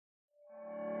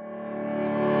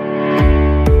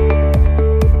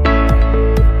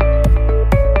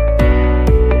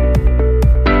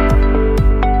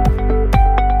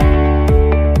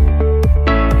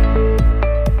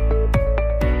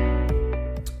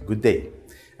good day.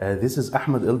 This is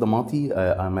Ahmed El-Damaty.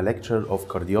 I'm a lecturer of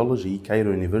cardiology,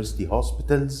 Cairo University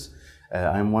Hospitals.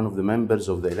 I'm one of the members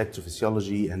of the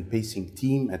electrophysiology and pacing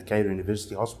team at Cairo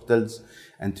University Hospitals.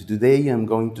 And today I'm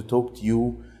going to talk to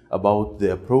you about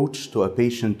the approach to a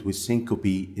patient with syncope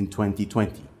in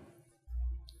 2020.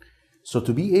 So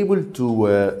to be able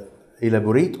to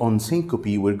elaborate on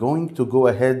syncope, we're going to go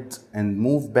ahead and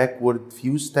move backward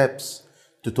few steps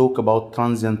to talk about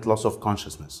transient loss of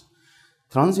consciousness.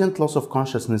 Transient loss of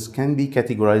consciousness can be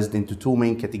categorized into two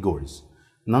main categories: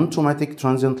 non-traumatic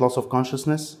transient loss of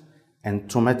consciousness and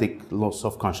traumatic loss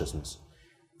of consciousness.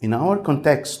 In our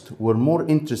context, we're more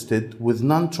interested with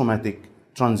non-traumatic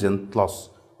transient loss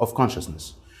of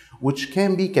consciousness, which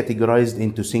can be categorized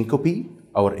into syncope,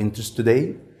 our interest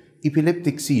today,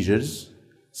 epileptic seizures,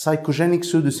 psychogenic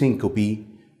pseudosyncope,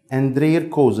 and rare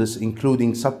causes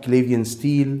including subclavian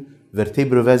steel,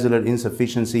 vertebrovascular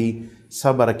insufficiency,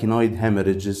 subarachnoid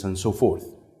hemorrhages, and so forth.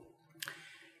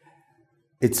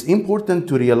 It's important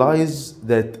to realize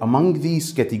that among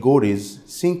these categories,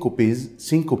 syncope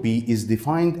is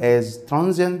defined as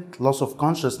transient loss of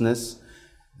consciousness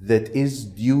that is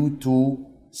due to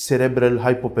cerebral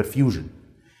hypoperfusion.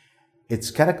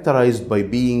 It's characterized by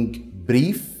being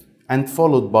brief and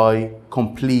followed by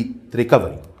complete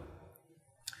recovery.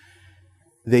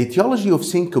 The etiology of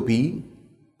syncope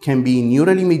can be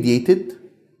neurally mediated,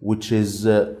 which is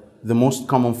the most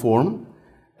common form,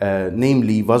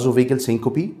 namely vasovagal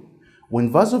syncope.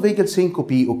 When vasovagal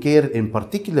syncope occur in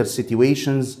particular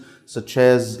situations such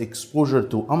as exposure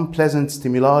to unpleasant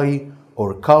stimuli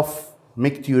or cough,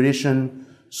 micturition,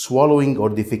 swallowing or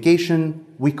defecation,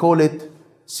 we call it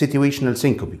situational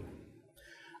syncope.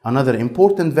 Another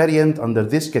important variant under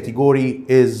this category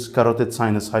is carotid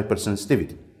sinus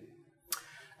hypersensitivity.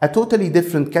 A totally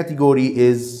different category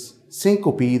is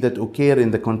syncope that occur in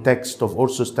the context of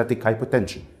orthostatic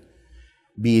hypotension,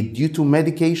 be it due to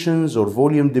medications or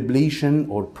volume depletion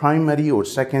or primary or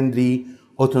secondary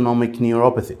autonomic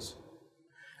neuropathies.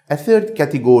 A third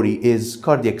category is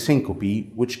cardiac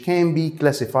syncope, which can be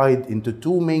classified into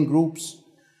two main groups.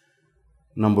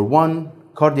 Number one,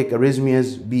 cardiac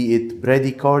arrhythmias, be it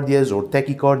bradycardias or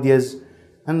tachycardias,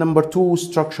 and number two,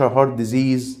 structural heart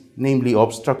disease, namely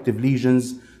obstructive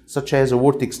lesions such as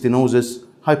aortic stenosis,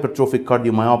 hypertrophic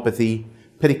cardiomyopathy,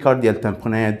 pericardial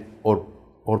tamponade,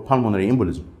 or pulmonary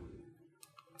embolism.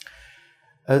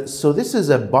 So this is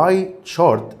a pie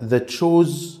chart that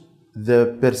shows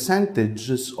the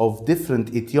percentages of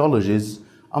different etiologies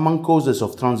among causes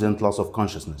of transient loss of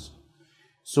consciousness.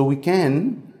 So we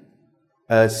can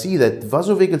see that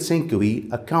vasovagal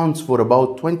syncope accounts for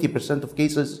about 20% of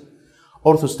cases,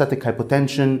 orthostatic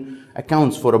hypotension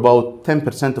accounts for about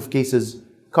 10% of cases,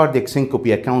 cardiac syncope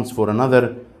accounts for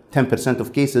another 10%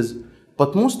 of cases,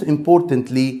 but most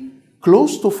importantly,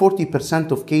 close to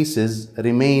 40% of cases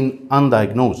remain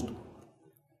undiagnosed.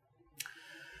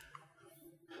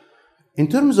 In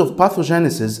terms of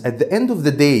pathogenesis, at the end of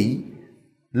the day,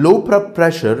 low blood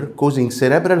pressure causing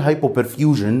cerebral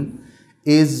hypoperfusion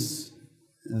is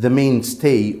the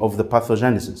mainstay of the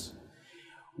pathogenesis.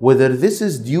 Whether this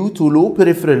is due to low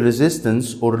peripheral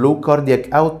resistance or low cardiac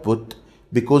output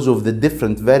because of the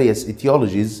different various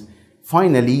etiologies,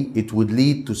 finally it would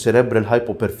lead to cerebral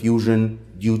hypoperfusion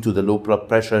due to the low blood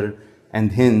pressure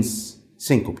and hence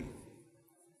syncope.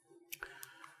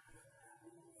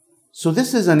 So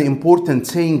this is an important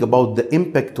saying about the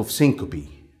impact of syncope,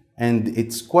 and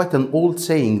it's quite an old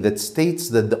saying that states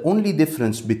that the only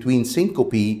difference between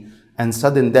syncope and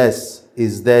sudden death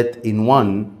is that in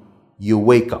one you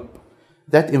wake up.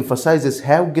 That emphasizes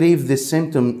how grave this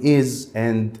symptom is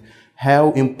and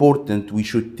how important we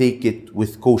should take it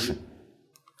with caution.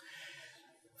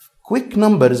 Quick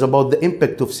numbers about the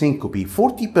impact of syncope.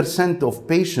 40% of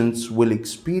patients will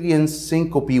experience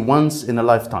syncope once in a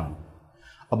lifetime.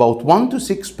 About 1 to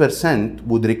 6%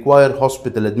 would require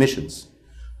hospital admissions.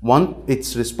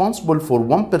 It's responsible for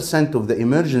 1% of the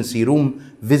emergency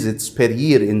room visits per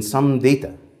year in some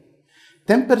data.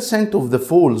 10% of the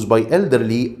falls by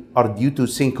elderly are due to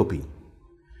syncope.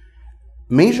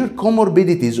 Major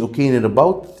comorbidities occur in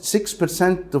about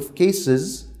 6% of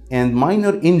cases, and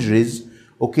minor injuries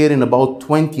occur in about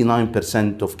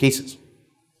 29% of cases.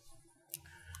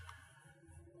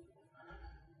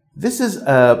 This is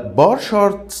a bar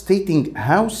chart stating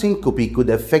how syncope could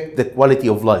affect the quality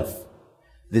of life.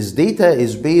 This data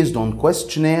is based on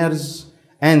questionnaires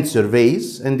and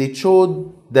surveys, and it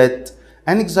showed that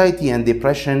anxiety and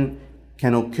depression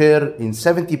can occur in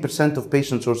 70% of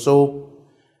patients or so.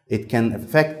 It can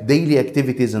affect daily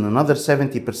activities in another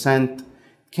 70%,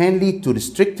 can lead to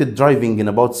restricted driving in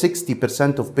about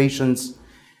 60% of patients,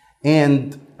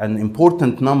 And an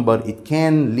important number, it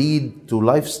can lead to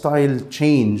lifestyle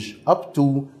change up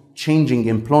to changing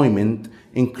employment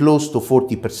in close to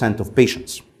 40% of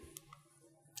patients.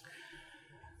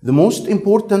 The most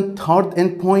important hard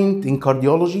endpoint in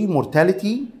cardiology,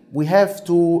 mortality, we have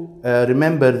to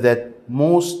remember that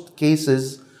most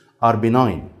cases are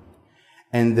benign.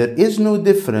 And there is no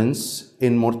difference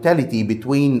in mortality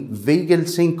between vagal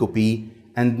syncope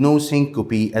and no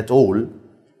syncope at all.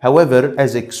 However,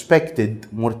 as expected,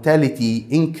 mortality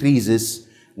increases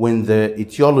when the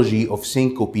etiology of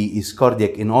syncope is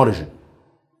cardiac in origin.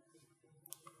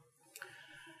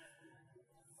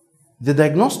 The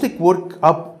diagnostic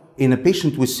workup in a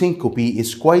patient with syncope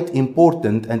is quite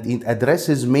important, and it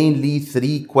addresses mainly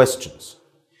three questions.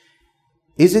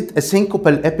 Is it a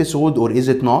syncopal episode or is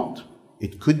it not?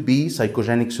 It could be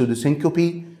psychogenic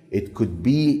pseudosyncope. It could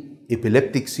be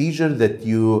epileptic seizure that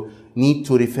you need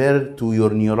to refer to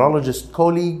your neurologist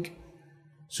colleague.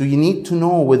 So you need to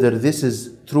know whether this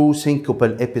is true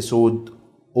syncopal episode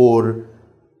or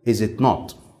is it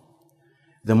not.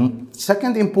 The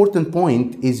second important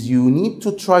point is you need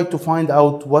to try to find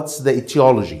out what's the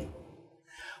etiology.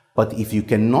 But if you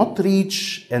cannot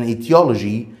reach an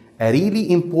etiology, a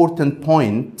really important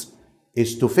point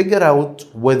is to figure out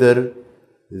whether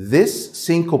this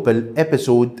syncopal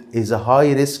episode is a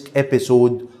high-risk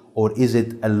episode or is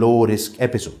it a low-risk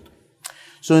episode.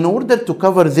 So in order to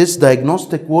cover this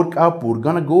diagnostic workup, we're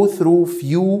going to go through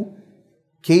few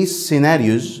case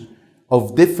scenarios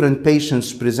of different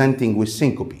patients presenting with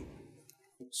syncope.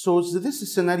 So this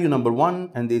is scenario number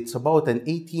one, and it's about an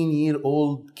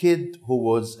 18-year-old kid who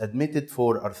was admitted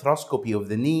for arthroscopy of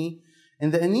the knee.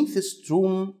 In the anesthetist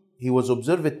room, he was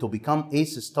observed to become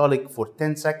asystolic for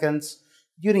 10 seconds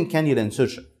during cannula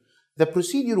insertion. The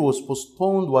procedure was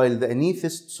postponed while the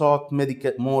anesthetist sought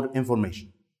more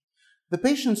information. The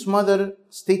patient's mother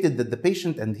stated that the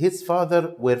patient and his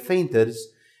father were fainters,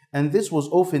 and this was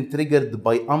often triggered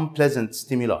by unpleasant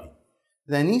stimuli.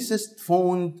 The anesthetist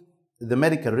phoned the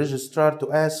medical registrar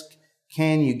to ask,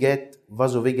 can you get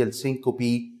vasovagal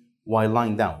syncope while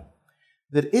lying down?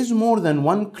 There is more than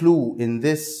one clue in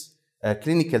this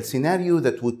clinical scenario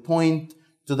that would point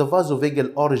to the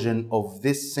vasovagal origin of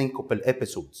this syncopal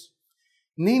episodes.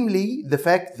 Namely, the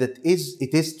fact that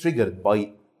it is triggered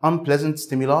by unpleasant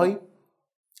stimuli,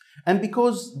 and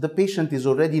because the patient is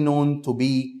already known to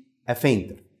be a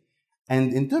fainter.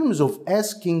 And in terms of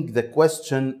asking the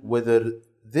question whether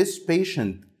this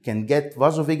patient can get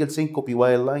vasovagal syncope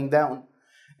while lying down,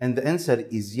 and the answer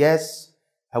is yes.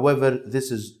 However,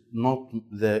 this is not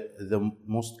the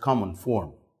most common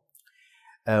form.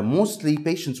 Mostly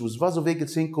patients with vasovagal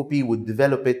syncope would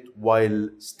develop it while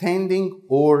standing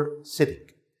or sitting.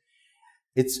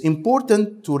 It's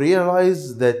important to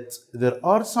realize that there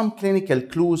are some clinical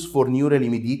clues for neurally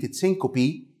mediated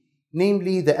syncope,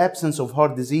 namely the absence of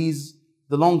heart disease,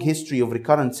 the long history of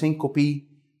recurrent syncope,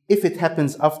 if it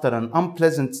happens after an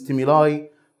unpleasant stimuli,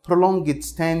 prolonged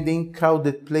standing,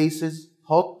 crowded places,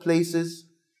 hot places.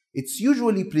 It's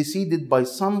usually preceded by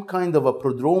some kind of a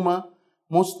prodroma,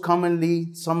 most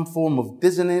commonly some form of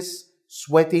dizziness,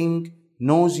 sweating,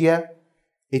 nausea.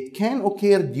 It can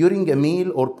occur during a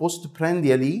meal or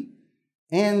postprandially,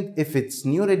 and if it's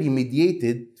neurally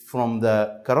mediated from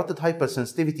the carotid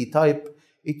hypersensitivity type,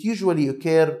 it usually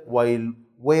occurs while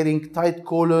wearing tight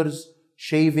collars,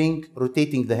 shaving,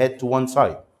 rotating the head to one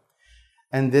side.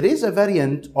 And there is a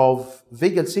variant of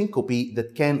vagal syncope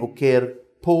that can occur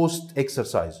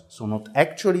post-exercise. So not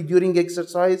actually during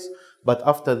exercise, but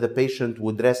after the patient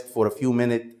would rest for a few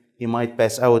minutes, he might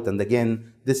pass out. And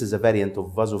again, this is a variant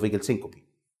of vasovagal syncope.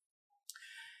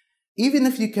 Even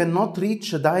if you cannot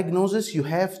reach a diagnosis, you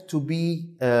have to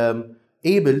be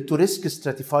able to risk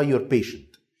stratify your patient.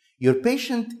 Your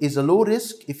patient is a low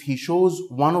risk if he shows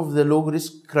one of the low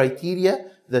risk criteria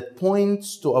that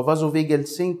points to a vasovagal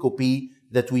syncope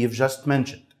that we have just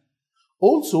mentioned.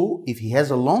 Also, if he has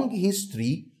a long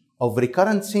history of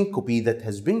recurrent syncope that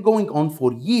has been going on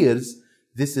for years,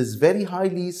 this is very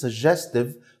highly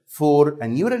suggestive for a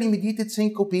neurally mediated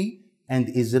syncope and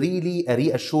is really a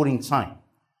reassuring sign.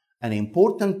 An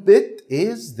important bit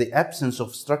is the absence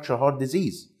of structural heart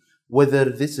disease, whether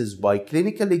this is by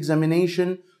clinical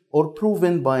examination or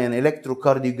proven by an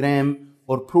electrocardiogram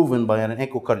or proven by an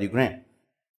echocardiogram.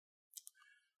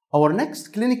 Our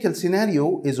next clinical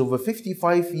scenario is of a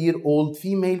 55-year-old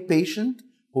female patient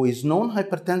who is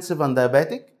non-hypertensive and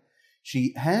diabetic.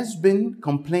 She has been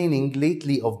complaining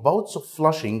lately of bouts of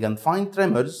flushing and fine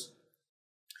tremors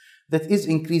that is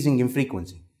increasing in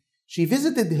frequency. She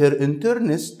visited her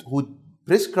internist who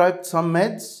prescribed some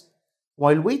meds.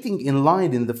 While waiting in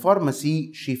line in the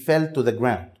pharmacy, she fell to the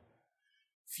ground.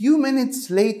 Few minutes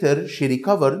later, she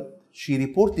recovered. She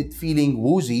reported feeling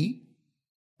woozy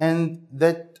and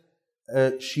that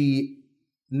she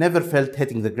never felt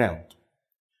hitting the ground.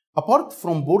 Apart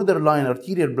from borderline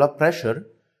arterial blood pressure,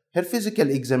 her physical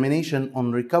examination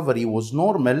on recovery was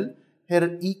normal.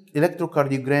 Her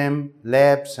electrocardiogram,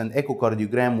 labs, and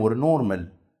echocardiogram were normal.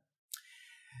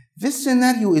 This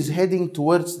scenario is heading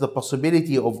towards the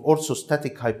possibility of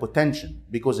orthostatic hypotension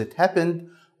because it happened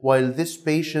while this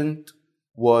patient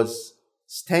was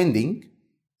standing.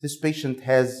 This patient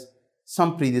has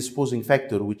some predisposing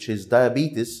factor, which is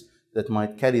diabetes, that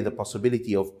might carry the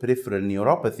possibility of peripheral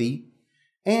neuropathy,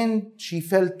 and she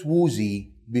felt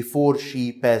woozy before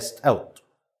she passed out.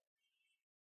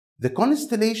 The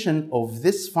constellation of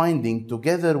this finding,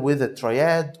 together with a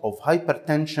triad of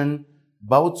hypertension,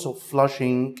 bouts of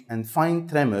flushing, and fine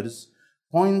tremors,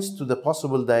 points to the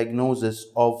possible diagnosis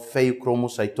of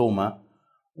pheochromocytoma,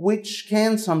 which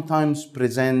can sometimes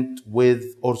present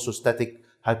with orthostatic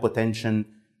hypotension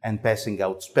and passing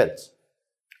out spells.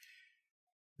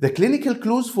 The clinical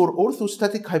clues for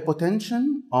orthostatic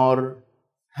hypotension are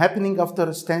happening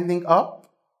after standing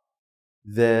up,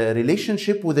 the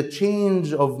relationship with a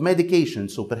change of medication.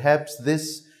 So perhaps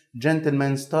this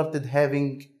gentleman started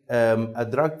having a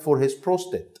drug for his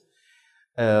prostate,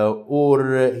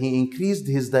 or he increased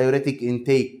his diuretic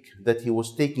intake that he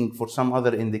was taking for some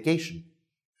other indication.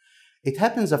 It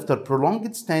happens after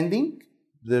prolonged standing.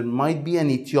 There might be an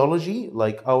etiology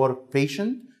like our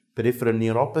patient, peripheral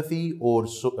neuropathy or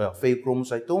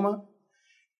pheochromocytoma.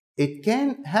 It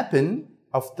can happen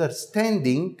after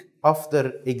standing,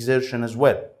 after exertion as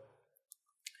well.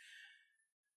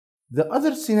 The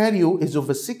other scenario is of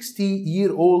a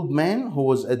 60-year-old man who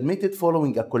was admitted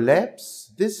following a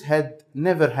collapse. This had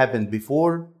never happened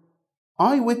before.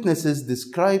 Eyewitnesses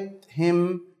described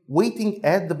him waiting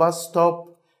at the bus stop,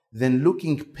 then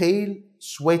looking pale,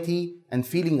 sweaty, and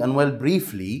feeling unwell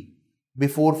briefly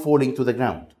before falling to the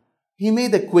ground. He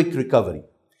made a quick recovery.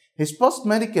 His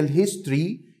post-medical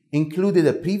history included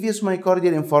a previous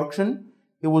myocardial infarction.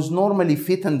 He was normally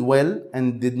fit and well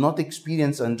and did not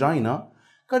experience angina.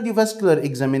 Cardiovascular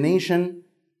examination,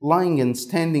 lying and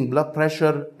standing blood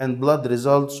pressure, and blood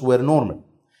results were normal.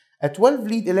 A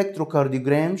 12-lead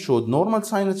electrocardiogram showed normal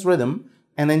sinus rhythm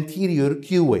and anterior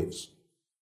Q waves.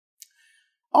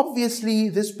 Obviously,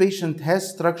 this patient has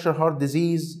structural heart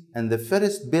disease, and the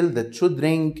first bell that should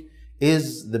ring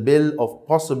is the bell of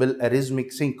possible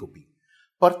arrhythmic syncope,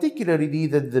 particularly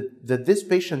that this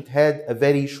patient had a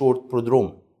very short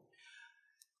prodrome.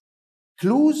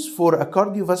 Clues for a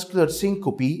cardiovascular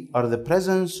syncope are the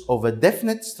presence of a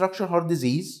definite structural heart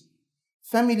disease,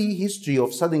 family history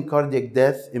of sudden cardiac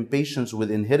death in patients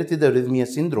with inherited arrhythmia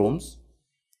syndromes.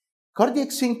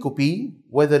 Cardiac syncope,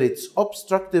 whether it's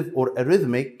obstructive or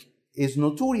arrhythmic, is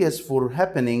notorious for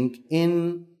happening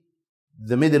in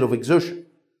the middle of exertion.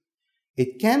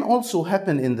 It can also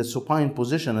happen in the supine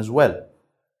position as well.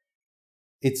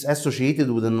 It's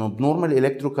associated with an abnormal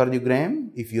electrocardiogram.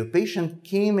 If your patient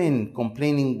came in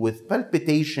complaining with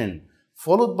palpitation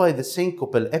followed by the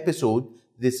syncopal episode,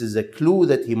 this is a clue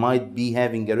that he might be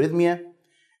having arrhythmia.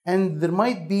 And there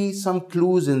might be some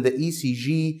clues in the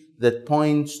ECG that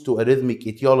points to arrhythmic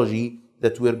etiology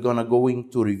that we're going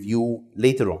to review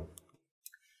later on.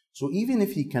 So even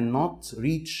if you cannot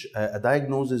reach a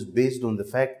diagnosis based on the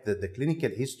fact that the clinical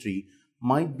history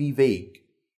might be vague,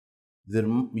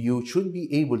 you should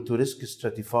be able to risk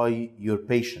stratify your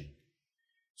patient.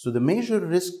 So the major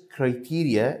risk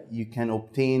criteria you can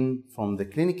obtain from the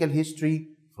clinical history,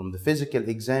 from the physical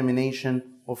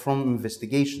examination, or from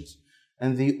investigations.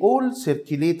 And they all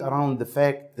circulate around the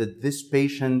fact that this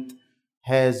patient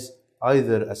has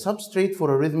either a substrate for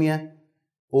arrhythmia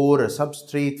or a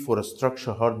substrate for a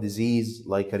structural heart disease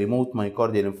like a remote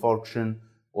myocardial infarction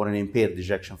or an impaired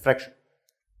ejection fraction.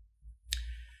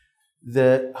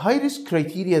 The high-risk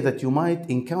criteria that you might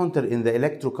encounter in the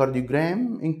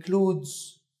electrocardiogram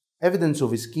includes evidence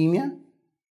of ischemia,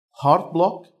 heart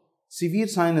block, severe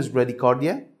sinus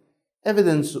bradycardia,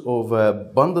 evidence of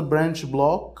a bundle branch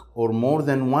block or more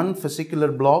than one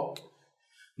fascicular block,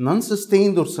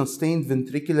 non-sustained or sustained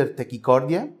ventricular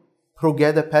tachycardia,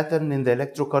 Brugada pattern in the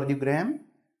electrocardiogram,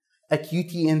 a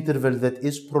QT interval that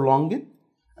is prolonged,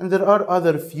 and there are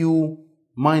other few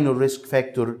minor risk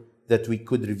factors that we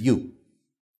could review.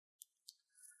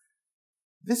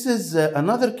 This is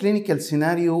another clinical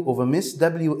scenario of a Miss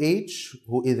WH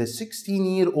who is a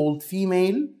 16-year-old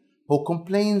female who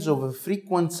complains of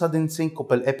frequent sudden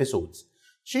syncopal episodes.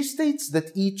 She states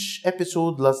that each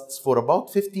episode lasts for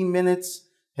about 15 minutes.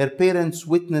 Her parents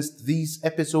witnessed these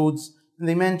episodes and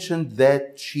they mentioned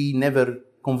that she never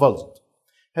convulsed.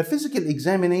 Her physical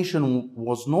examination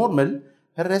was normal.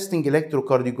 Her resting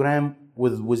electrocardiogram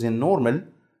was within normal.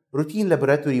 Routine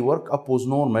laboratory workup was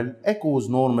normal. Echo was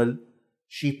normal.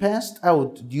 She passed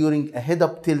out during a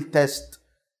head-up tilt test,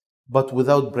 but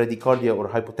without bradycardia or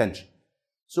hypotension.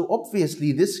 So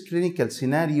obviously, this clinical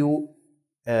scenario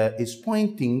is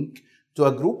pointing to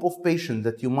a group of patients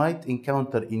that you might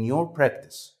encounter in your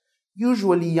practice,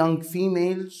 usually young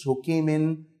females who came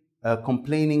in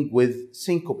complaining with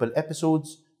syncopal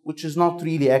episodes, which is not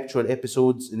really actual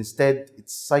episodes. Instead,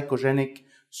 it's psychogenic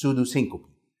pseudosyncope.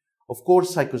 Of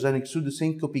course, psychogenic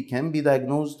pseudosyncope can be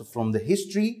diagnosed from the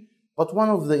history, but one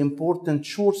of the important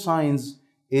sure signs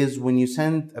is when you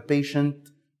send a patient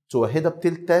to a head-up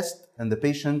tilt test and the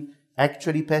patient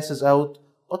actually passes out,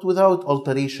 but without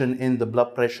alteration in the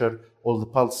blood pressure or the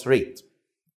pulse rate.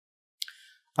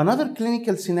 Another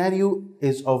clinical scenario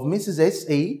is of Mrs.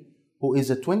 S.A., who is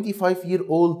a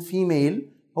 25-year-old female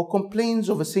who complains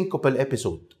of a syncopal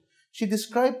episode. She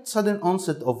described sudden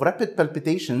onset of rapid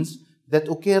palpitations that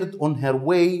occurred on her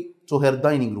way to her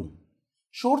dining room.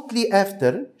 Shortly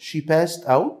after she passed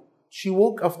out, she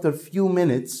woke after a few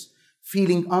minutes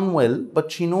feeling unwell,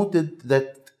 but she noted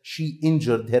that she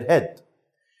injured her head.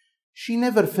 She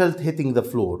never felt hitting the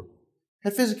floor.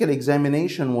 Her physical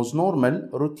examination was normal.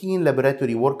 Routine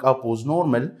laboratory workup was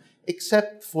normal,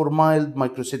 except for mild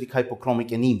microcytic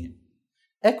hypochromic anemia.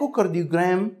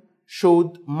 Echocardiogram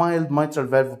showed mild mitral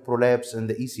valve prolapse and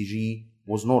the ECG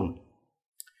was normal.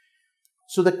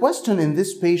 So the question in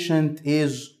this patient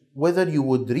is whether you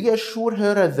would reassure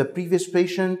her as the previous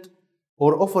patient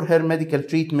or offer her medical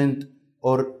treatment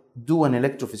or do an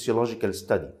electrophysiological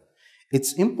study.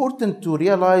 It's important to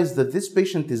realize that this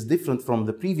patient is different from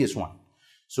the previous one.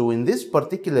 So in this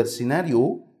particular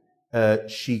scenario,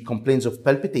 she complains of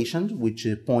palpitations, which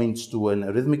points to an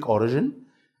arrhythmic origin.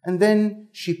 And then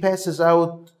she passes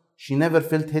out, she never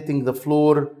felt hitting the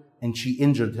floor, and she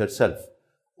injured herself.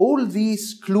 All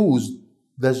these clues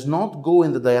does not go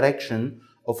in the direction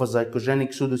of a psychogenic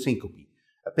pseudosyncope.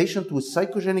 A patient with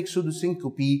psychogenic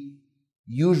pseudosyncope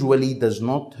usually does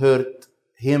not hurt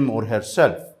him or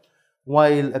herself,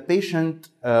 while a patient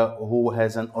who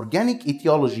has an organic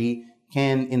etiology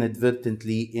can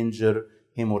inadvertently injure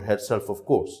him or herself, of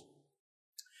course.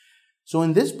 So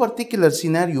in this particular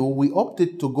scenario, we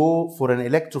opted to go for an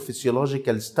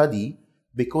electrophysiological study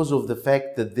because of the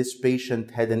fact that this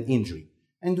patient had an injury.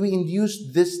 And we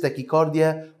induced this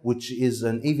tachycardia, which is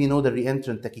an AV nodal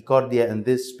reentrant tachycardia, and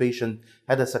this patient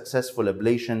had a successful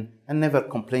ablation and never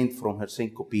complained from her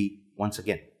syncope once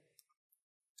again.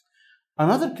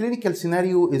 Another clinical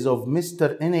scenario is of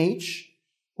Mr. NH,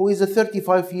 who is a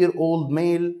 35-year-old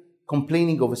male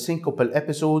complaining of a syncopal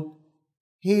episode.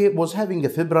 He was having a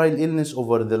febrile illness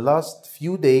over the last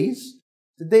few days.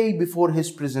 The day before his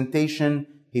presentation,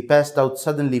 he passed out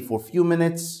suddenly for a few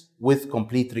minutes with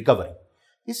complete recovery.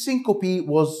 His syncope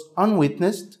was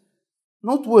unwitnessed.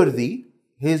 Noteworthy,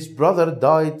 his brother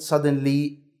died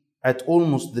suddenly at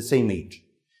almost the same age.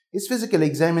 His physical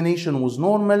examination was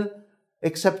normal,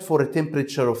 except for a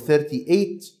temperature of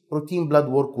 38. Routine blood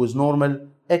work was normal,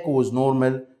 echo was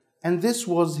normal, and this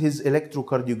was his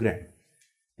electrocardiogram.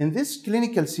 In this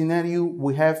clinical scenario,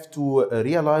 we have to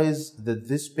realize that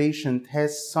this patient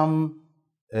has some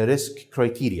risk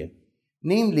criteria,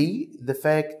 namely the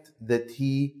fact that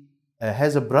he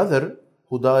has a brother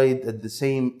who died at the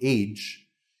same age.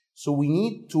 So we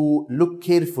need to look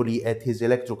carefully at his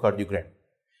electrocardiogram.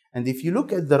 And if you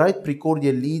look at the right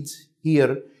precordial leads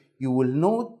here, you will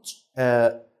note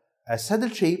a saddle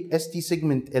shape ST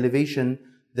segment elevation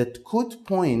that could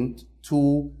point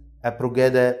to a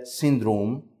Brugada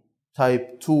syndrome,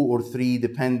 type 2 or 3,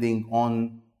 depending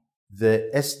on the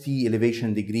ST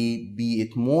elevation degree, be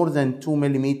it more than 2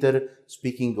 millimeter,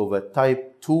 speaking of a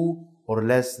type 2, or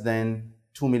less than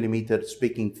 2 millimeter,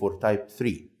 speaking for type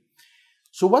 3.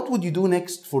 So what would you do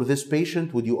next for this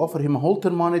patient? Would you offer him a Holter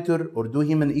monitor or do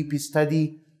him an EP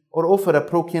study or offer a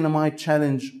prokinemide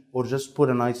challenge or just put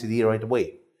an ICD right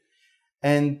away?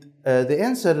 And the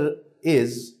answer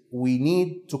is we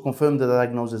need to confirm the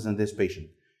diagnosis in this patient.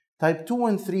 Type 2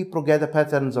 and 3 Brugada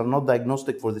patterns are not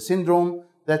diagnostic for the syndrome.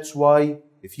 That's why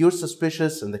if you're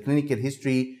suspicious and the clinical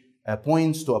history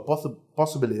points to a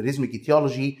possible arrhythmic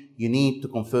etiology, you need to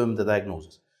confirm the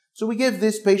diagnosis. So we gave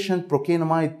this patient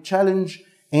prokinemide challenge,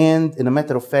 and in a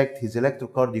matter of fact, his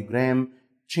electrocardiogram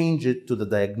changed it to the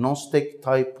diagnostic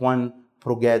type 1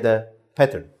 Brugada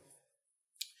pattern.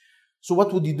 So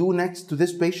what would you do next to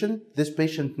this patient? This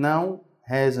patient now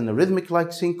has an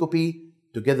arrhythmic-like syncope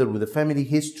together with a family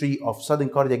history of sudden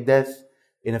cardiac death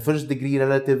in a first-degree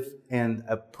relative and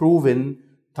a proven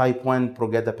type 1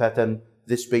 Brugada pattern.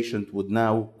 This patient would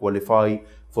now qualify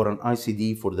for an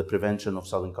ICD for the prevention of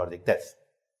sudden cardiac death.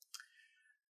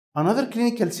 Another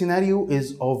clinical scenario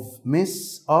is of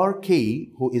Miss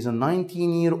R.K., who is a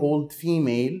 19-year-old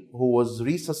female who was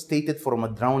resuscitated from a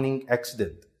drowning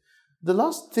accident. The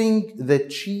last thing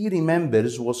that she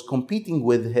remembers was competing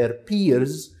with her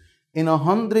peers in a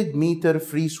 100-meter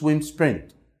free swim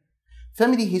sprint.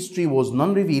 Family history was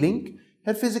non-revealing,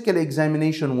 her physical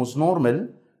examination was normal,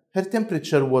 her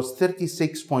temperature was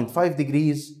 36.5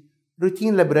 degrees,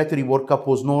 routine laboratory workup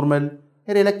was normal,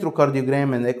 her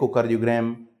electrocardiogram and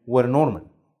echocardiogram were normal.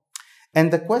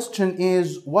 And the question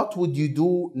is, what would you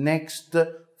do next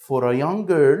for a young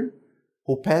girl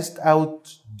who passed out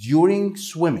during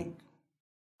swimming?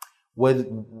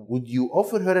 Would you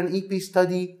offer her an EP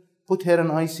study, put her on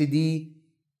ICD,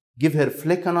 give her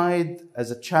flecainide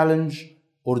as a challenge,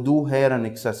 or do her an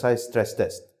exercise stress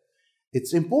test?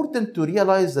 It's important to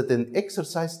realize that an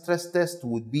exercise stress test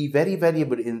would be very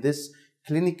valuable in this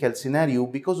clinical scenario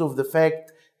because of the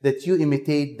fact that you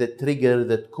imitate the trigger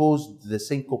that caused the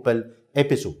syncopal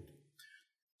episode.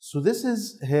 So this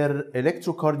is her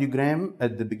electrocardiogram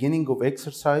at the beginning of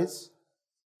exercise,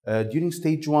 during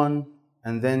stage 1,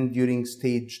 and then during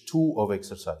stage 2 of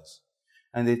exercise.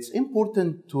 And it's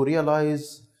important to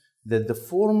realize that the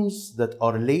forms that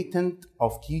are latent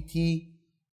of QT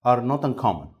are not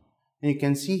uncommon. And you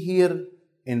can see here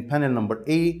in panel number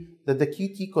A that the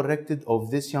QT corrected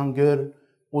of this young girl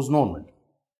was normal.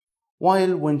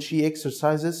 While when she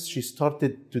exercises, she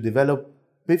started to develop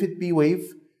pivot B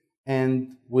wave,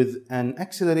 and with an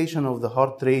acceleration of the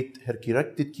heart rate, her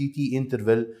corrected QT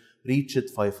interval reached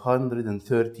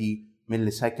 530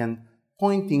 milliseconds,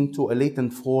 pointing to a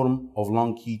latent form of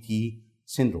long QT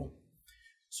syndrome.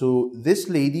 So this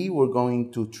lady we're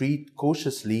going to treat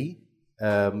cautiously,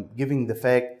 given the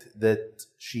fact that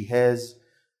she has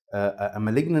a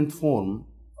malignant form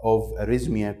of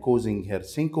arrhythmia causing her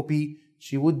syncope.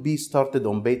 She would be started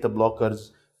on beta blockers,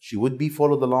 she would be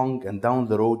followed along, and down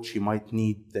the road she might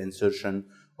need the insertion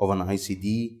of an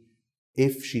ICD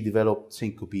if she developed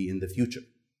syncope in the future.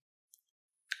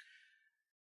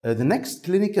 The next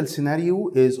clinical scenario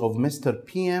is of Mr.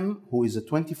 PM, who is a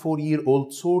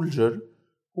 24-year-old soldier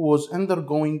who was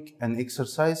undergoing an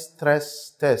exercise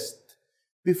stress test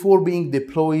before being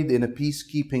deployed in a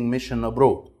peacekeeping mission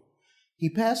abroad. He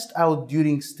passed out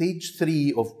during stage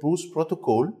 3 of Bruce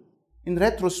protocol. In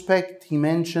retrospect, he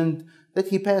mentioned that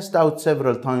he passed out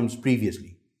several times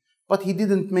previously, but he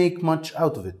didn't make much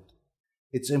out of it.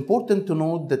 It's important to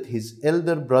note that his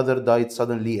elder brother died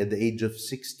suddenly at the age of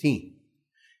 16.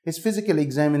 His physical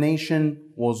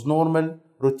examination was normal,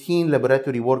 routine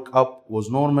laboratory workup was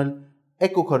normal,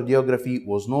 echocardiography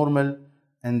was normal,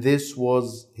 and this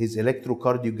was his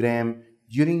electrocardiogram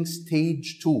during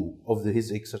stage 2 of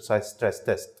his exercise stress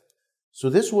test. So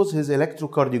this was his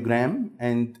electrocardiogram,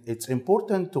 and it's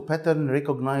important to pattern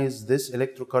recognize this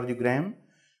electrocardiogram,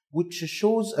 which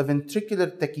shows a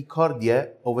ventricular tachycardia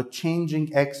of a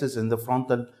changing axis in the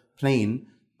frontal plane,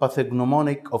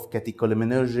 pathognomonic of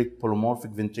catecholaminergic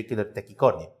polymorphic ventricular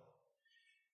tachycardia.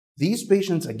 These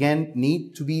patients again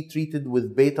need to be treated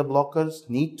with beta blockers,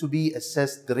 need to be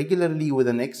assessed regularly with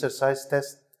an exercise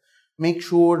test, make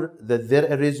sure that their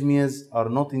arrhythmias are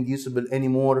not inducible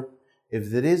anymore. If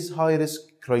there is high-risk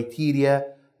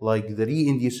criteria like the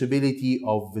re-inducibility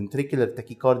of ventricular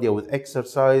tachycardia with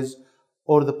exercise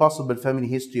or the possible family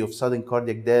history of sudden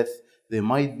cardiac death, they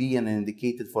might be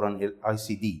indicated for an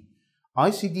ICD.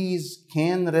 ICDs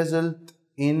can result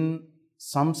in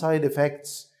some side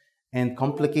effects and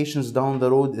complications down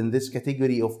the road in this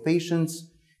category of patients,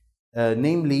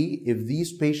 namely if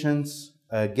these patients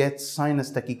get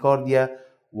sinus tachycardia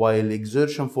while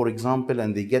exertion, for example,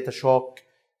 and they get a shock.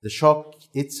 The shock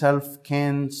itself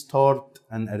can start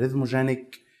an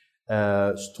arrhythmogenic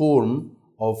storm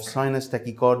of sinus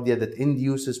tachycardia that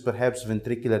induces perhaps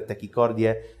ventricular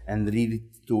tachycardia and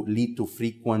lead to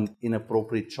frequent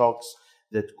inappropriate shocks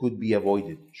that could be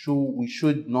avoided. So we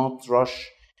should not rush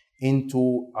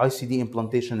into ICD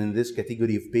implantation in this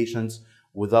category of patients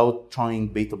without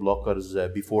trying beta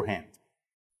blockers beforehand.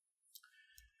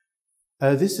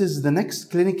 This is the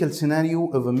next clinical scenario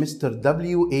of a Mr.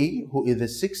 W.A., who is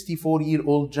a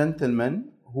 64-year-old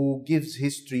gentleman who gives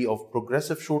history of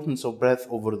progressive shortness of breath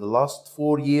over the last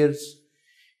 4 years.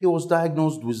 He was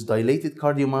diagnosed with dilated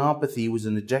cardiomyopathy with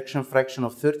an ejection fraction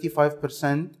of 35%,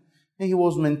 and he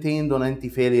was maintained on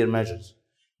anti-failure measures.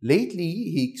 Lately,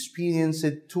 he experienced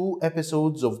 2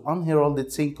 episodes of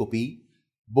unheralded syncope,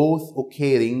 both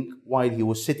occurring while he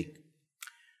was sitting.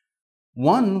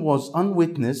 One was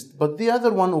unwitnessed, but the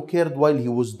other one occurred while he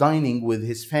was dining with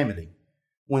his family,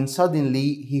 when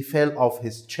suddenly he fell off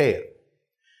his chair.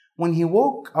 When he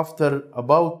woke after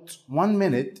about 1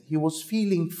 minute, he was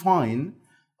feeling fine,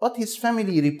 but his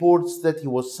family reports that he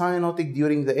was cyanotic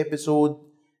during the episode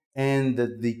and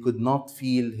that they could not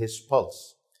feel his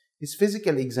pulse. His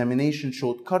physical examination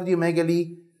showed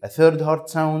cardiomegaly, a third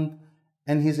heart sound,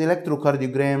 and his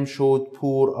electrocardiogram showed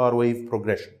poor R-wave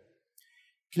progression.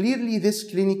 Clearly, this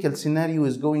clinical scenario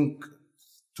is going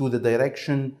to the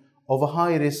direction of a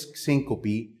high-risk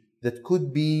syncope that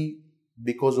could be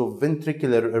because of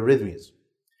ventricular arrhythmias.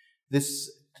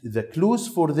 The clues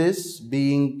for this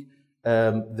being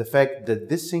the fact that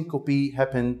this syncope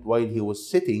happened while he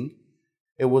was sitting.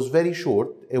 It was very short,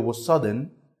 it was sudden,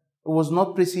 it was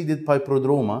not preceded by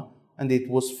prodroma, and it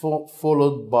was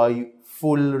followed by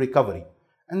full recovery.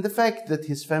 And the fact that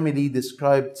his family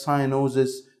described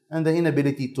cyanosis and the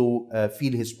inability to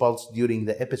feel his pulse during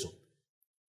the episode.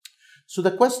 So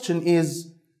the question is,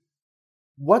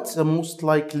 what's the most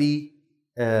likely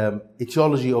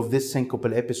etiology of this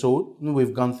syncopal episode?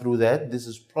 We've gone through that. This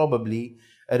is probably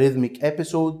a rhythmic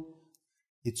episode.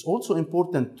 It's also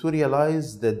important to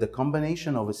realize that the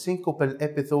combination of a syncopal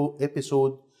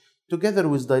episode together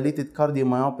with dilated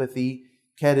cardiomyopathy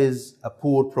carries a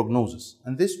poor prognosis.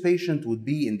 And this patient would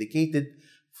be indicated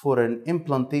for an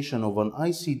implantation of an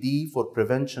ICD for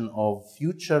prevention of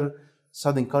future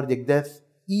sudden cardiac death,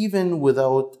 even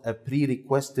without a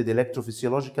pre-requested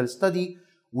electrophysiological study,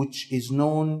 which is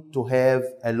known to have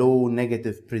a low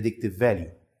negative predictive value.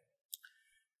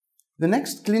 The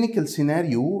next clinical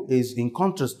scenario is in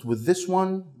contrast with this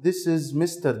one. This is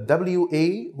Mr.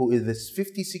 W.A., who is this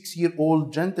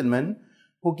 56-year-old gentleman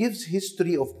who gives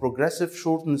history of progressive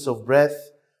shortness of breath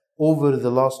over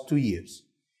the last 2 years.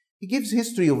 He gives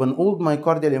history of an old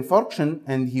myocardial infarction,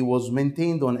 and he was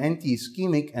maintained on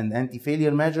anti-ischemic and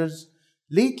anti-failure measures.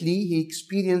 Lately, he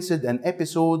experienced an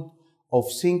episode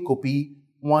of syncope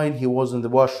while he was in the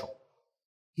washroom.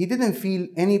 He didn't feel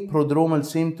any prodromal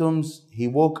symptoms. He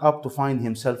woke up to find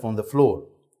himself on the floor.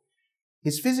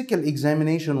 His physical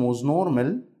examination was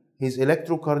normal. His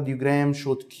electrocardiogram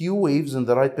showed Q waves in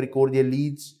the right precordial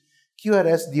leads.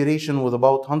 QRS duration was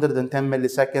about 110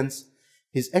 milliseconds.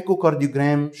 His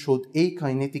echocardiogram showed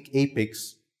akinetic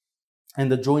apex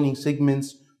and adjoining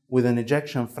segments with an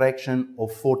ejection fraction of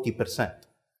 40%.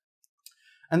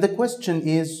 And the question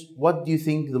is, what do you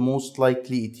think the most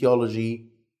likely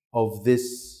etiology of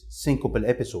this syncopal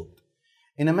episode?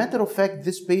 In a matter of fact,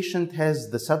 this patient has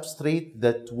the substrate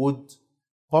that would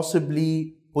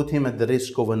possibly put him at the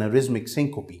risk of an arrhythmic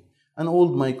syncope, an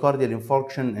old myocardial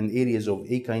infarction and areas of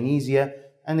akinesia,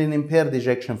 and an impaired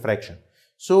ejection fraction.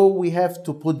 So we have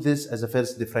to put this as a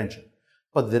first differential.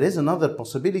 But there is another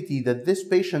possibility that this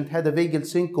patient had a vagal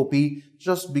syncope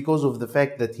just because of the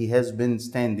fact that he has been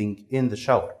standing in the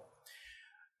shower.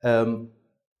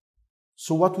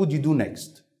 So what would you do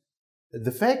next?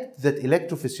 The fact that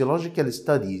electrophysiological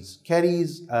studies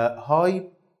carries a high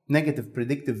negative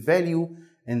predictive value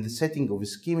in the setting of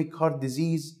ischemic heart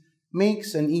disease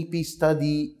makes an EP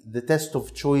study the test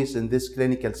of choice in this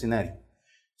clinical scenario.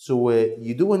 So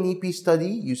you do an EP study,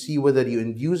 you see whether you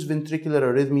induce ventricular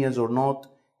arrhythmias or not.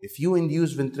 If you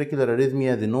induce ventricular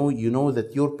arrhythmia, then you know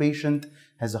that your patient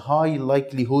has a high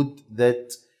likelihood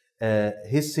that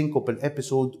his syncopal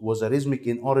episode was arrhythmic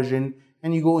in origin,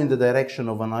 and you go in the direction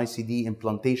of an ICD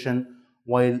implantation.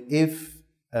 While if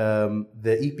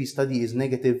the EP study is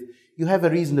negative, you have a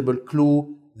reasonable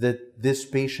clue that this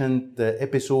patient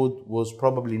episode was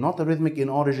probably not arrhythmic in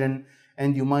origin,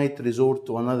 and you might resort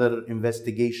to another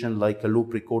investigation like a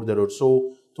loop recorder or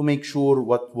so to make sure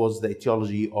what was the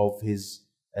etiology of his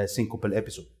syncopal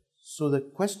episode. So the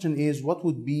question is, what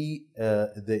would be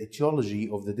the etiology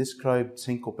of the described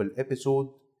syncopal episode?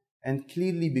 And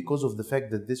clearly, because of the fact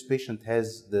that this patient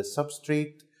has the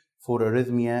substrate for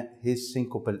arrhythmia, his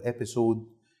syncopal episode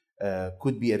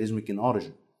could be arrhythmic in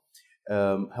origin.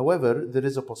 However, there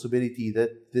is a possibility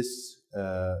that this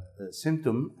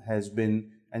symptom has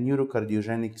been a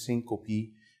neurocardiogenic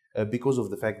syncope because of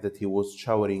the fact that he was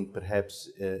showering perhaps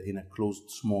in a closed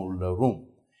small room.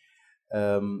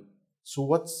 So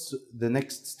what's the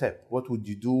next step? What would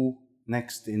you do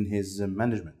next in his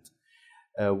management?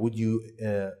 Would you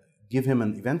give him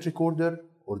an event recorder,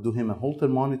 or do him a Holter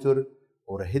monitor,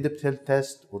 or a Hideptel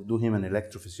test, or do him an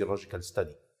electrophysiological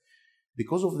study?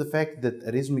 Because of the fact that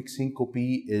arrhythmic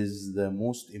syncope is the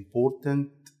most important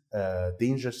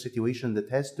dangerous situation that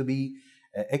has to be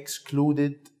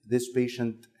excluded, this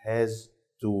patient has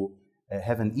to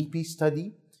have an EP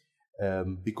study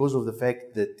because of the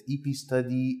fact that EP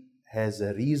study has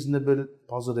a reasonable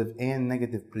positive and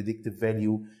negative predictive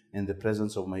value in the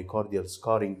presence of myocardial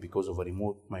scarring because of a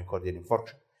remote myocardial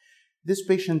infarction. This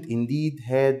patient indeed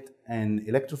had an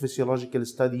electrophysiological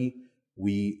study.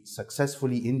 We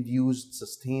successfully induced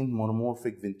sustained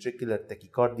monomorphic ventricular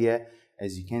tachycardia.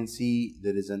 As you can see,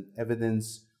 there is an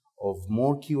evidence of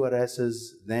more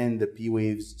QRSs than the P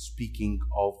waves, speaking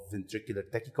of ventricular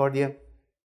tachycardia.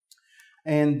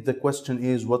 And the question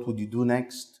is, what would you do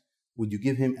next? Would you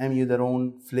give him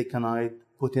amiodarone, flecainide,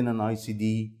 put in an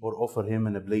ICD, or offer him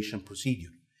an ablation procedure?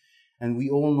 And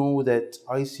we all know that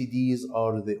ICDs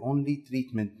are the only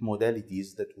treatment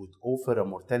modalities that would offer a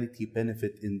mortality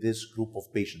benefit in this group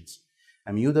of patients.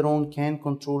 Amiodarone can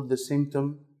control the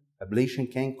symptom,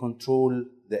 ablation can control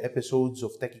the episodes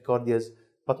of tachycardias,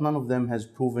 but none of them has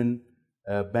proven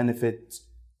benefit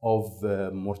of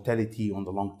mortality on the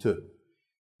long term.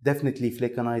 Definitely,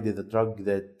 flecainide is a drug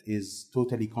that is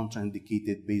totally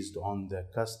contraindicated based on the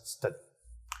CUST study.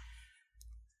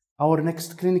 Our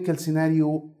next clinical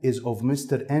scenario is of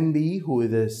Mr. NB, who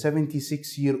is a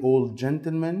 76-year-old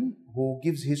gentleman who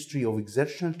gives history of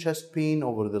exertional chest pain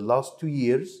over the last 2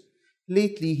 years.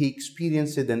 Lately, he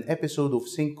experienced an episode of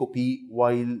syncope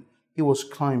while he was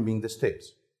climbing the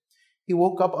stairs. He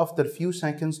woke up after a few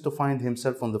seconds to find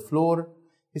himself on the floor.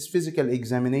 His physical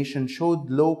examination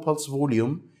showed low pulse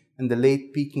volume and a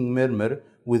late peaking murmur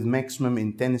with maximum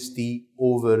intensity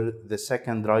over the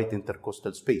second right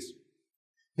intercostal space.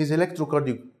 His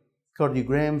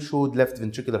electrocardiogram showed left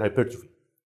ventricular hypertrophy.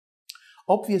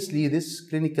 Obviously, this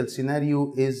clinical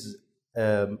scenario is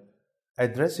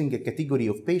addressing a category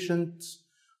of patients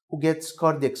who gets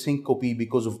cardiac syncope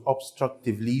because of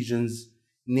obstructive lesions,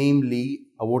 namely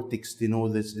aortic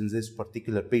stenosis in this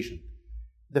particular patient.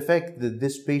 The fact that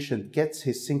this patient gets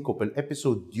his syncopal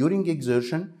episode during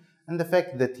exertion and the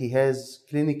fact that he has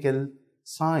clinical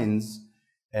signs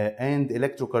and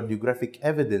electrocardiographic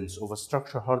evidence of a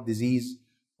structural heart disease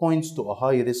points to a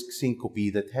high-risk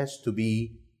syncope that has to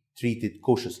be treated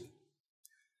cautiously.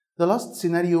 The last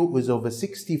scenario is of a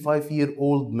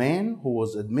 65-year-old man who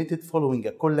was admitted following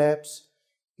a collapse.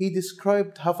 He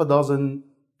described half a dozen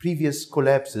previous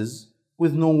collapses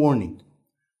with no warning.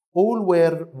 All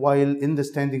were while in the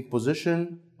standing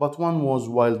position, but one was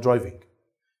while driving.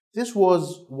 This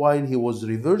was while he was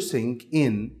reversing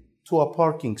in to a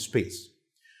parking space.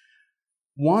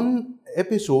 One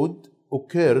episode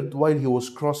occurred while he was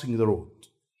crossing the road.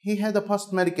 He had a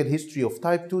past medical history of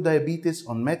type 2 diabetes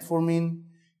on metformin.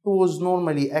 He was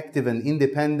normally active and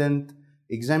independent.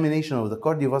 Examination of the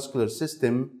cardiovascular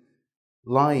system,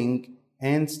 lying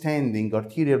and standing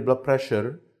arterial blood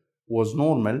pressure was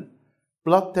normal.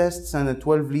 Blood tests and a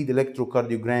 12-lead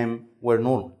electrocardiogram were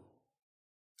normal.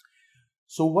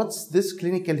 So what's this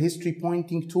clinical history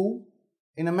pointing to?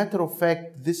 In a matter of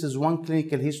fact, this is one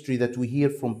clinical history that we hear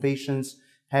from patients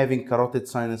having carotid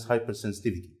sinus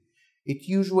hypersensitivity. It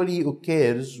usually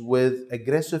occurs with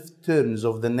aggressive turns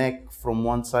of the neck from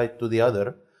one side to the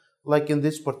other, like in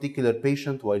this particular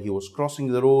patient while he was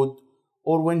crossing the road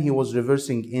or when he was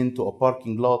reversing into a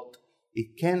parking lot.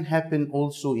 It can happen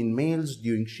also in males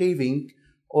during shaving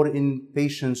or in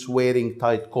patients wearing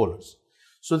tight collars.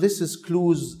 So this is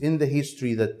clues in the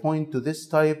history that point to this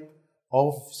type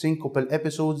of syncopal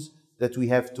episodes that we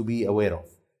have to be aware of.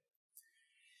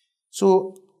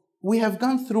 So we have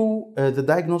gone through the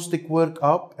diagnostic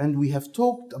workup and we have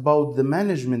talked about the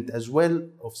management as well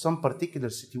of some particular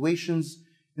situations.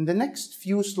 In the next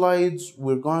few slides,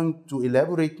 we're going to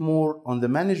elaborate more on the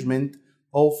management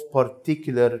of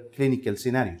particular clinical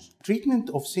scenarios. Treatment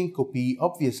of syncope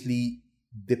obviously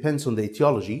depends on the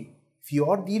etiology. If you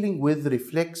are dealing with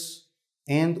reflex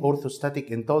and orthostatic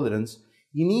intolerance,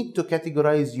 you need to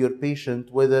categorize your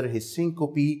patient whether his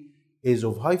syncope is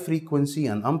of high frequency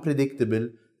and unpredictable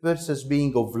versus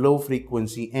being of low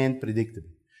frequency and predictable.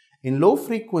 In low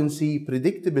frequency,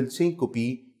 predictable syncope,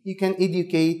 you can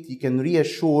educate, you can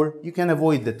reassure, you can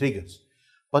avoid the triggers.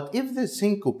 But if the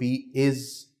syncope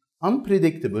is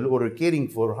unpredictable or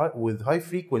occurring with high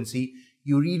frequency,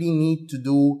 you really need to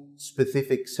do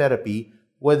specific therapy,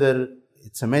 whether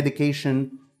it's a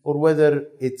medication or whether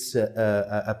it's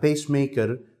a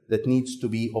pacemaker that needs to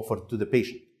be offered to the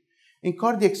patient. In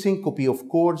cardiac syncope, of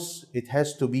course, it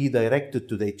has to be directed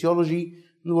to the etiology,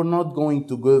 and we're not going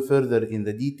to go further in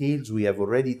the details. We have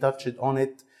already touched on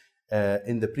it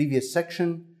in the previous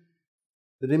section.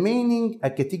 Remaining a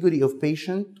category of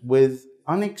patient with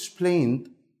unexplained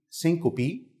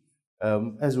syncope,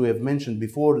 as we have mentioned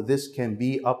before, this can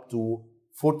be up to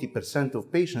 40%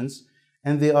 of patients,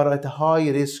 and they are at a high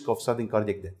risk of sudden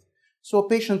cardiac death. So a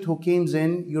patient who comes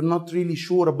in, you're not really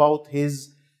sure about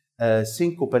his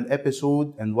syncopal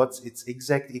episode and what's its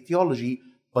exact etiology,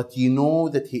 but you know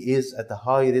that he is at a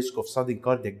high risk of sudden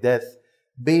cardiac death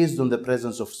based on the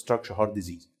presence of structural heart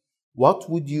disease. What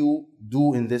would you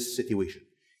do in this situation?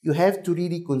 You have to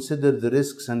really consider the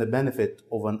risks and the benefit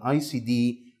of an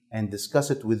ICD and discuss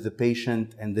it with the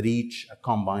patient and reach a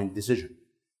combined decision.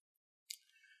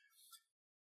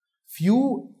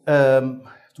 Few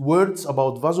words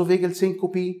about vasovagal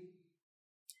syncope.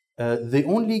 The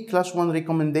only class 1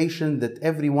 recommendation that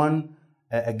everyone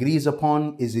agrees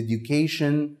upon is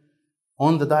education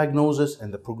on the diagnosis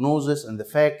and the prognosis and the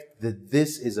fact that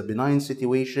this is a benign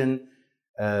situation.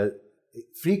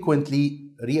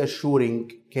 Frequently reassuring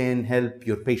can help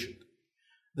your patient.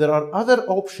 There are other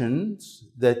options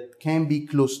that can be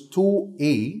close to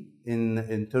A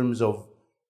in terms of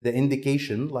the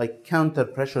indication, like counter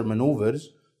pressure maneuvers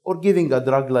or giving a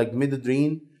drug like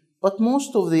midodrine, but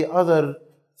most of the other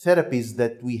therapies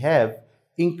that we have,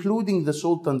 including the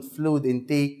salt and fluid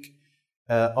intake,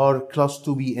 are class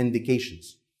 2B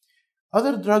indications.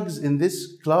 Other drugs in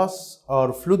this class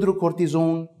are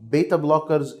fludrocortisone, beta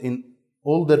blockers in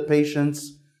older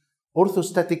patients,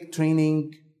 orthostatic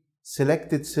training,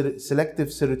 selective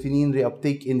serotonin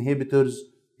reuptake inhibitors,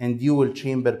 and dual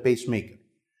chamber pacemaker.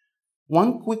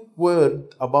 One quick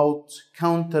word about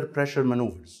counter pressure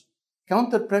maneuvers.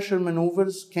 Counter pressure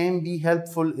maneuvers can be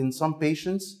helpful in some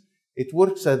patients. It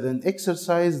works as an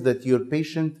exercise that your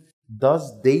patient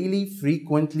does daily,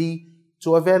 frequently,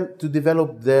 to avoid the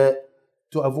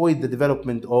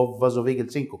development of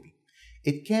vasovagal syncope.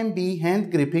 It can be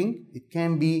hand gripping, it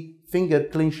can be finger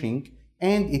clenching,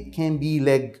 and it can be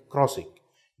leg crossing.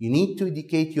 You need to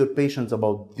educate your patients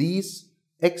about these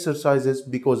exercises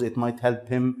because it might help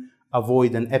him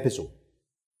avoid an episode.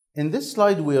 In this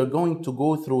slide, we are going to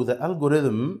go through the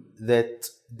algorithm that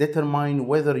determine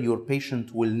whether your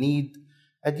patient will need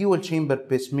a dual chamber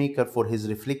pacemaker for his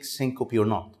reflex syncope or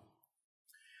not.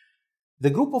 The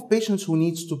group of patients who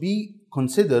needs to be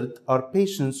considered are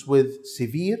patients with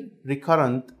severe,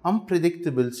 recurrent,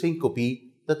 unpredictable syncope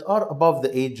that are above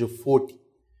the age of 40.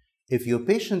 If your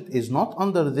patient is not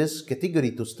under this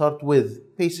category to start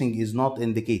with, pacing is not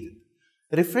indicated.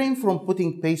 Refrain from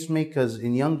putting pacemakers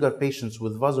in younger patients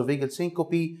with vasovagal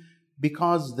syncope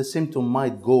because the symptom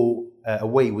might go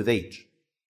away with age.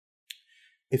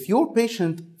 If your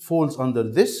patient falls under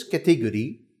this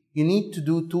category, you need to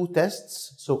do 2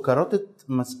 tests, so carotid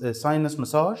sinus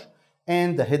massage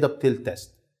and the head-up tilt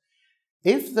test.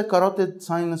 If the carotid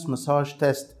sinus massage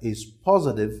test is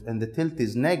positive and the tilt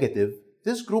is negative,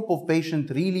 this group of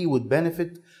patients really would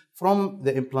benefit from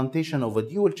the implantation of a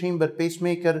dual chamber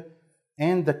pacemaker,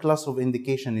 and the class of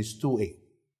indication is 2A.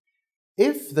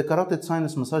 If the carotid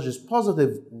sinus massage is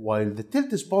positive while the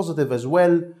tilt is positive as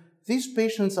well, these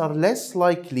patients are less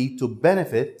likely to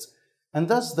benefit, and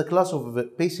thus the class of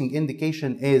pacing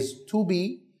indication is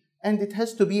 2B, and it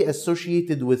has to be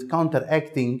associated with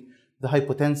counteracting the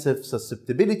hypotensive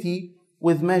susceptibility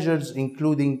with measures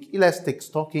including elastic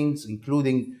stockings,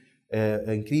 including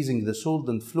increasing the salt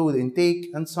and fluid intake,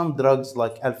 and some drugs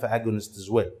like alpha agonists as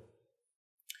well.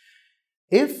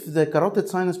 If the carotid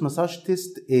sinus massage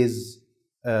test is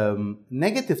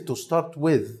negative to start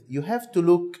with, you have to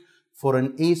look for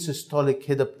an asystolic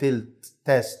head-up tilt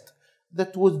test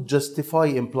that would justify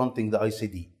implanting the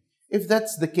ICD. If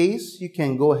that's the case, you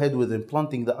can go ahead with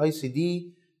implanting the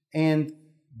ICD and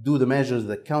do the measures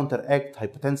that counteract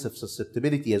hypotensive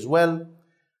susceptibility as well.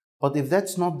 But if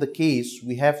that's not the case,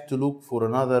 we have to look for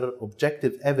another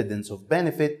objective evidence of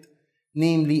benefit,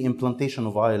 namely implantation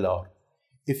of ILR.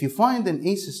 If you find an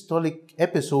asystolic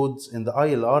episodes in the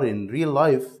ILR in real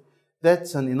life,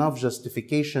 that's an enough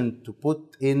justification to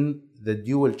put in the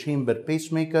dual chamber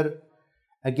pacemaker.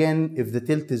 Again, if the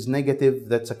tilt is negative,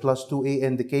 that's a class 2A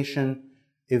indication.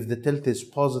 If the tilt is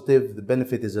positive, the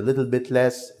benefit is a little bit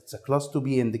less. It's a class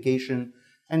 2B indication,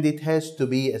 and it has to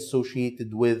be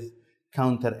associated with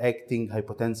counteracting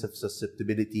hypotensive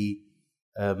susceptibility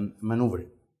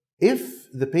maneuvering.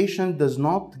 If the patient does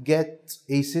not get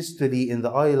asystole in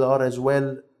the ILR as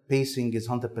well, pacing is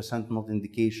 100%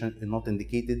 not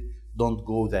indicated. Don't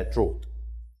go that road.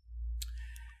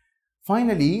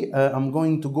 Finally, I'm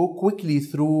going to go quickly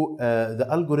through the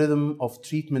algorithm of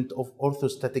treatment of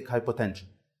orthostatic hypotension.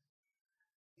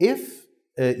 If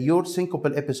your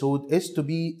syncopal episode is to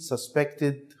be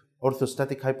suspected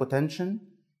orthostatic hypotension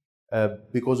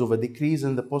because of a decrease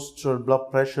in the postural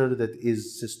blood pressure that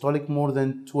is systolic more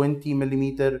than 20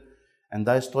 millimeter and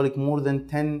diastolic more than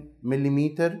 10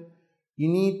 millimeter, you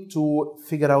need to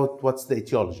figure out what's the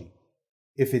etiology.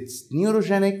 If it's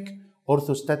neurogenic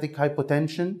orthostatic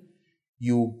hypotension,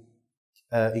 you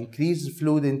increase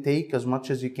fluid intake as much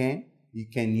as you can. You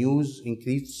can use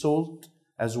increased salt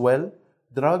as well.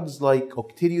 Drugs like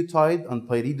octreotide and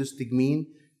pyridostigmine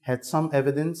had some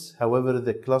evidence. However,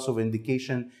 the class of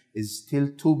indication is still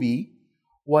 2B,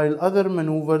 while other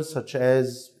maneuvers such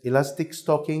as elastic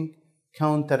stocking,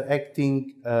 counteract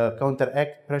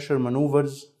pressure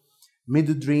maneuvers,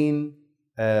 midodrine,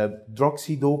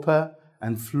 droxidopa,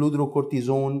 and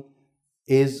fludrocortisone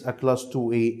is a class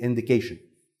 2A indication.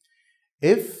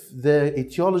 If the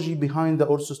etiology behind the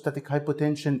orthostatic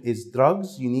hypotension is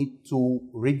drugs, you need to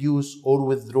reduce or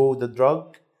withdraw the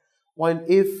drug, while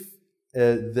if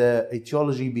the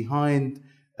etiology behind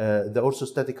the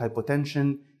orthostatic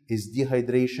hypotension is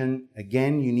dehydration,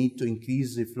 again, you need to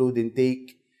increase the fluid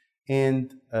intake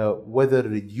and whether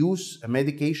reduce a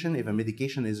medication, if a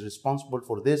medication is responsible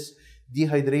for this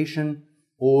dehydration,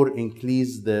 or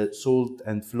increase the salt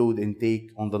and fluid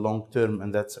intake on the long term,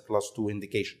 and that's a class 2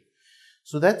 indication.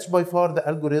 So that's by far the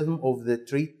algorithm of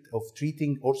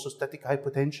treating orthostatic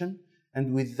hypotension.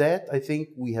 And with that, I think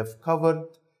we have covered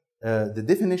the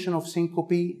definition of syncope,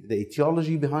 the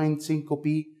etiology behind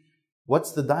syncope,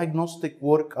 what's the diagnostic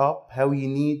workup, how you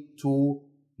need to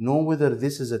know whether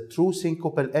this is a true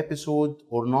syncopal episode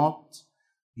or not.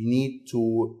 You need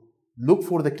to look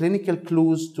for the clinical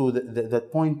clues that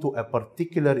point to a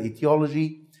particular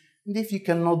etiology. And if you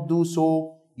cannot do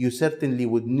so, you certainly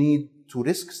would need to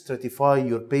risk stratify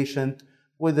your patient,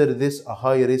 whether this is a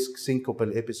high-risk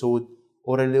syncopal episode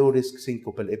or a low-risk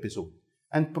syncopal episode,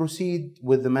 and proceed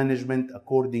with the management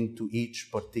according to each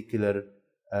particular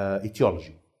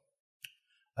etiology.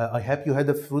 I hope you had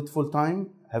a fruitful time.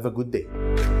 Have a good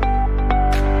day.